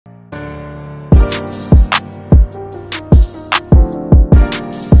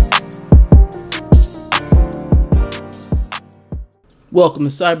Welcome to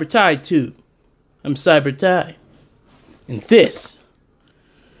Cyber Ty 2. I'm Cyber Ty. And this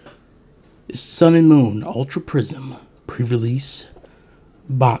is Sun and Moon Ultra Prism pre-release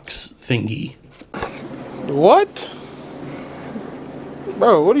box thingy. What?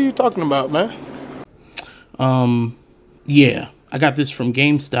 Bro, what are you talking about, man? Yeah, I got this from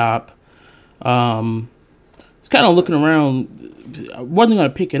GameStop. I was kind of looking around. I wasn't going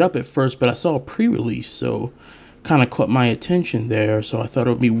to pick it up at first, but I saw a pre-release, so kind of caught my attention there. So I thought it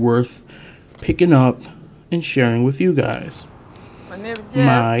would be worth picking up and sharing with you guys.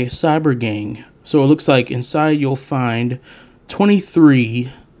 My Cyber Gang. So it looks like inside you'll find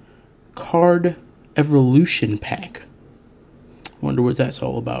 23 card evolution pack. Wonder what that's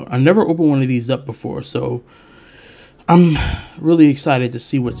all about. I never opened one of these up before, so I'm really excited to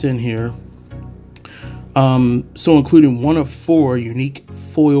see what's in here. So including one of 4 unique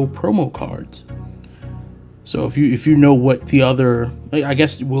foil promo cards. So if you know what the other, I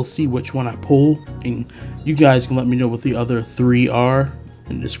guess we'll see which one I pull, and you guys can let me know what the other 3 are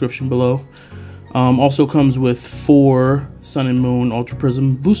in the description below. Also comes with 4 Sun and Moon Ultra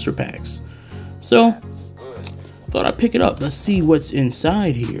Prism booster packs. So thought I'd pick it up. Let's see what's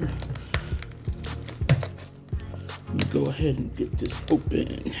inside here. Let me go ahead and get this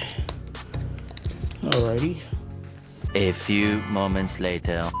open. Alrighty. A few moments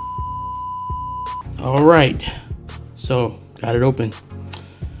later. Alright. So, got it open.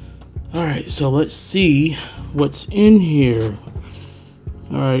 Alright, so let's see what's in here.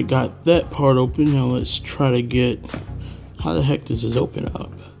 Alright, got that part open. Now let's try to get... How the heck does this open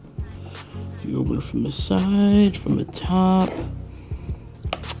up? You open it from the side, from the top.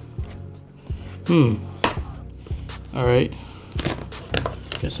 Alright.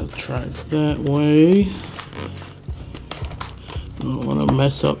 Guess I'll try it that way. I don't want to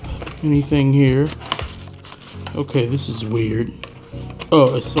mess up anything here. Okay, this is weird.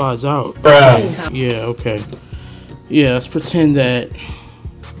 Oh, it slides out. Yeah, okay. Yeah, let's pretend that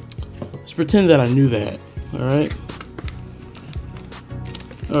I knew that. Alright.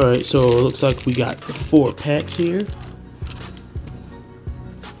 Alright, so it looks like we got the 4 packs here.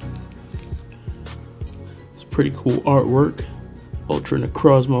 It's pretty cool artwork. Ultra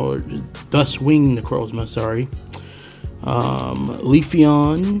Necrozma, or Dustwing Necrozma, sorry.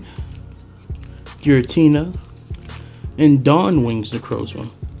 Leafeon, Giratina, and Dawn Wings Necrozma.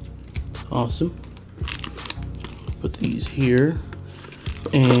 Awesome. Put these here.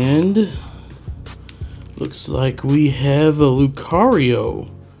 And looks like we have a Lucario.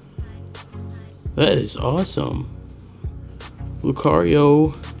 That is awesome.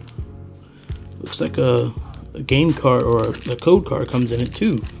 Lucario looks like a game card, or a code card comes in it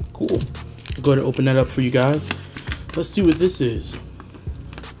too. Cool. I'll go ahead and open that up for you guys. Let's see what this is.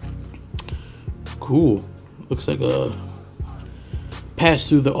 Cool. Looks like a pass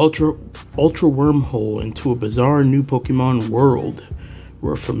through the ultra wormhole into a bizarre new Pokemon world,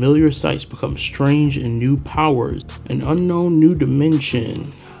 where familiar sights become strange and new powers. An unknown new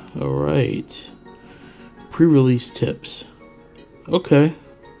dimension. Alright. Pre-release tips. Okay.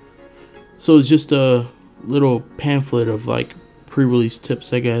 So it's just a little pamphlet of like pre-release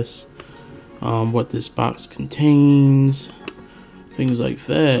tips, I guess. What this box contains. Things like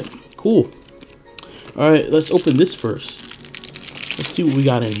that. Cool. Alright, let's open this first. Let's see what we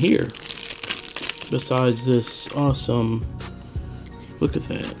got in here. Besides this awesome... Look at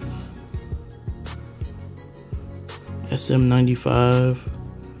that. SM95.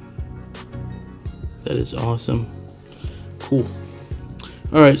 That is awesome. Cool.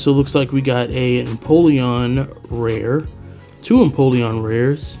 Alright, so it looks like we got a Empoleon rare. 2 Empoleon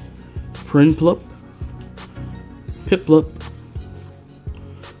rares. Prinplup. Piplup.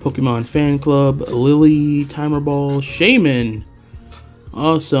 Pokemon Fan Club. Lily. Timer Ball. Shaman.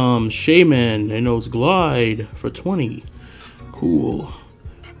 Awesome. Shaman. And those Glide for 20. Cool.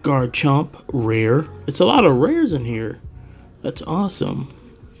 Garchomp, rare. It's a lot of rares in here. That's awesome.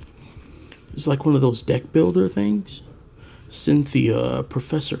 It's like one of those deck builder things. Cynthia,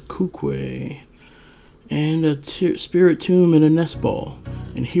 Professor Kukwe, and a Spirit Tomb and a Nest Ball.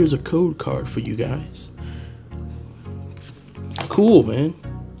 And here's a code card for you guys. Cool, man.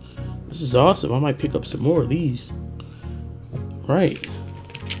 This is awesome. I might pick up some more of these. Right.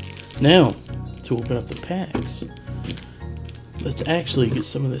 Now, to open up the packs. Let's actually get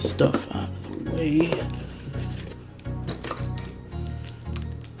some of this stuff out of the way.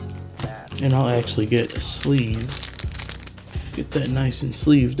 And I'll actually get a sleeve. Get that nice and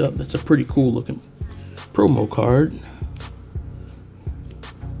sleeved up. That's a pretty cool looking promo card.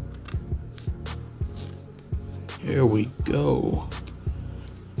 Here we go.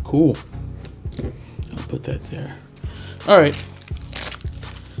 Cool. I'll put that there. Alright.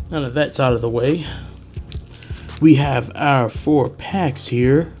 None of that's out of the way. We have our 4 packs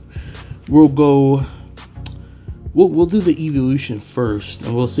here. We'll do the evolution first,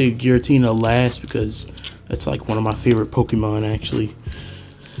 and we'll save Giratina last because that's like one of my favorite Pokemon, actually.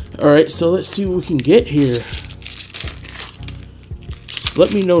 Alright, so let's see what we can get here.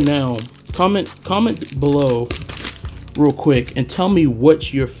 Let me know now. Comment below real quick and tell me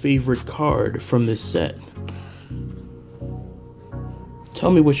what's your favorite card from this set. Tell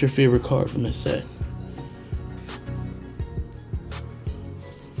me what's your favorite card from this set.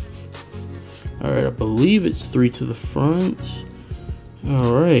 Alright, I believe it's 3 to the front.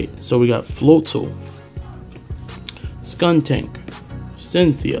 Alright, so we got Floatzel, Skuntank,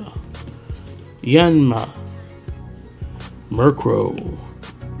 Cynthia, Yanma, Murkrow,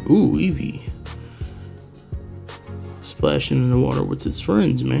 ooh, Eevee. Splashing in the water with its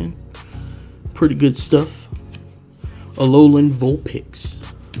friends, man. Pretty good stuff. Alolan Vulpix,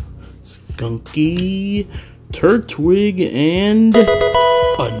 Skunky, Turtwig, and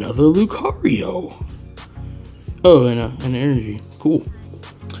another Lucario. Oh, and an energy. Cool.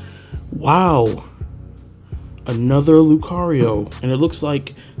 Wow. Another Lucario. And it looks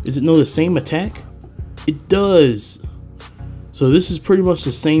like, does it know the same attack? It does. So this is pretty much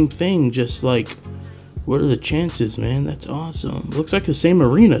the same thing, just like, what are the chances, man? That's awesome. Looks like the same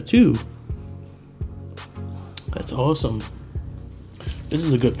arena, too. That's awesome. This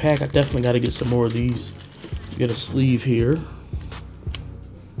is a good pack. I definitely got to get some more of these. Get a sleeve here.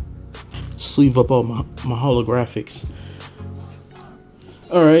 Sleeve up all my holographics.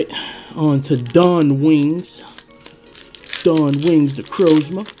 Alright, on to Dawn Wings. Dawn Wings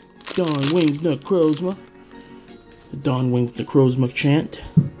Necrozma. Dawn Wings Necrozma. Dawn Wings Necrozma chant.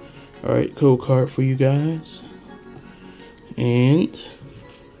 Alright, code card for you guys. And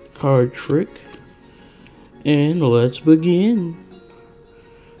card trick. And let's begin.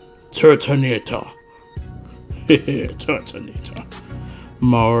 Turtonator. Turtonator.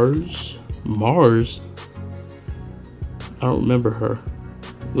 Mars. I don't remember her.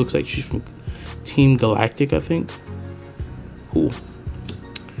 Looks like she's from Team Galactic, I think. Cool.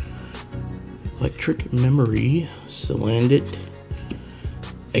 Electric Memory. Salandit.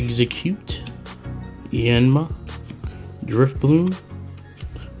 Execute. Yanma. Driftbloom.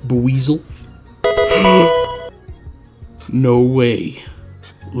 Buizel. No way.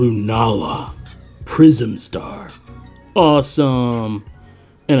 Lunala. Prism Star. Awesome.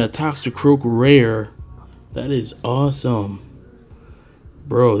 And a Toxicroak rare. That is awesome.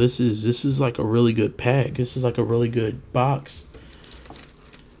 Bro, this is like a really good pack. This is like a really good box.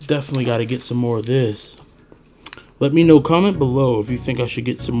 Definitely got to get some more of this. Let me know, comment below if you think I should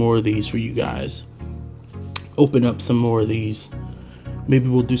get some more of these for you guys. Open up some more of these. Maybe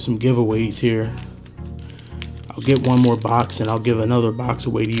we'll do some giveaways here. I'll get one more box and I'll give another box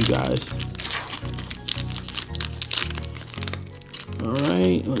away to you guys.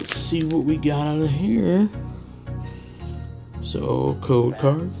 Alright, let's see what we got out of here. So, code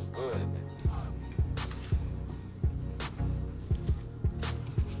card.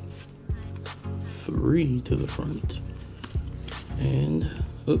 Three to the front. And,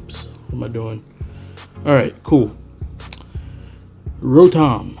 oops, what am I doing? Alright, cool.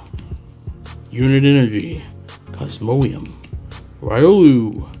 Rotom. Unit Energy. Cosmoem.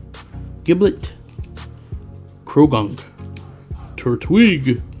 Riolu. Giblet. Krogunk.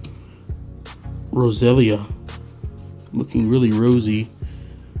 Turtwig. Roselia. Looking really rosy.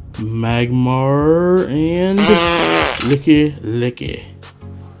 Magmar. And Licky.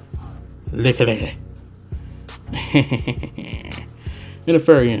 And a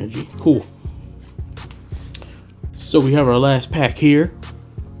Fairy Energy. Cool. So we have our last pack here.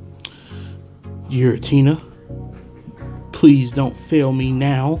 Giratina. Please don't fail me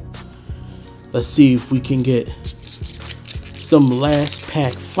now. Let's see if we can get some last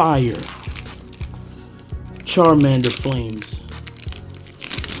pack fire. Charmander Flames.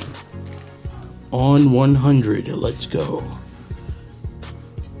 On 100. Let's go.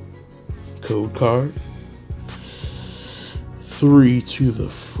 Code card. 3 to the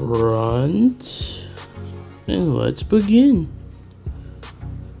front. And let's begin.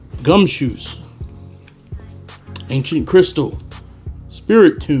 Gumshoes. Ancient Crystal.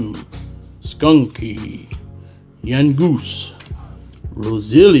 Spirit Tomb. Skunky. Yangoose.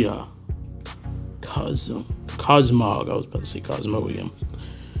 Roselia. Cosmog. I was about to say Cosmoem.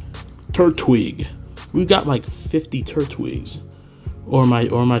 Turtwig. We got like 50 Turtwigs. Or am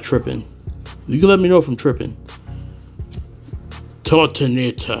I tripping? You can let me know if I'm tripping.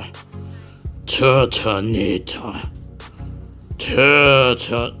 Turtonator.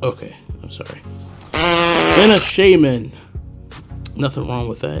 Okay, I'm sorry. And a Shaman. Nothing wrong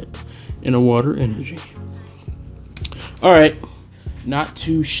with that in a water energy. Alright, not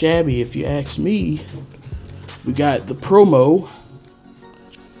too shabby if you ask me. We got the promo.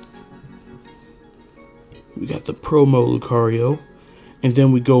 We got the promo Lucario. And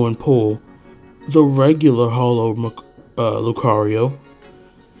then we go and pull the regular Holo Lucario.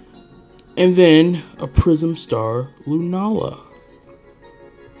 And then a Prism Star Lunala.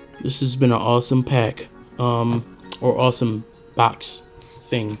 This has been an awesome pack. Or awesome box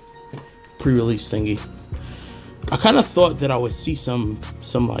thing. Pre-release thingy. I kind of thought that I would see some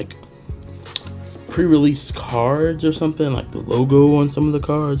like pre-release cards or something, like the logo on some of the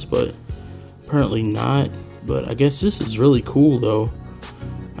cards, but apparently not. But I guess this is really cool though.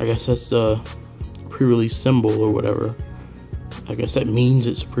 I guess that's the pre-release symbol or whatever. I guess that means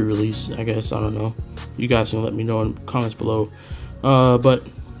it's a pre-release. I guess, I don't know. You guys can let me know in the comments below. But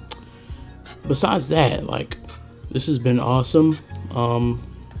besides that, like, this has been awesome.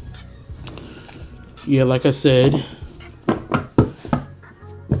 Yeah, like I said,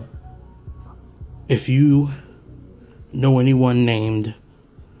 if you know anyone named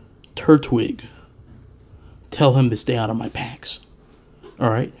Turtwig, tell him to stay out of my packs.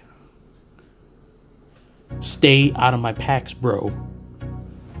 Alright? Stay out of my packs, bro.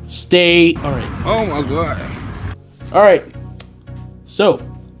 Stay. Alright. Oh my god. Alright. So,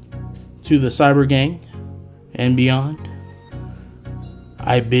 to the Cyber Gang and beyond,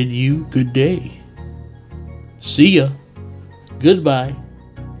 I bid you good day. See ya. Goodbye.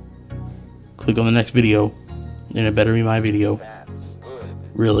 Click on the next video, and it better be my video.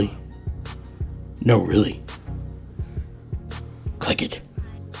 Really? No, really. Click it.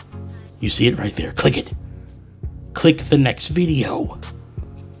 You see it right there. Click it. Click the next video.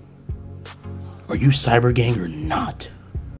 Are you Cyber Gang or not?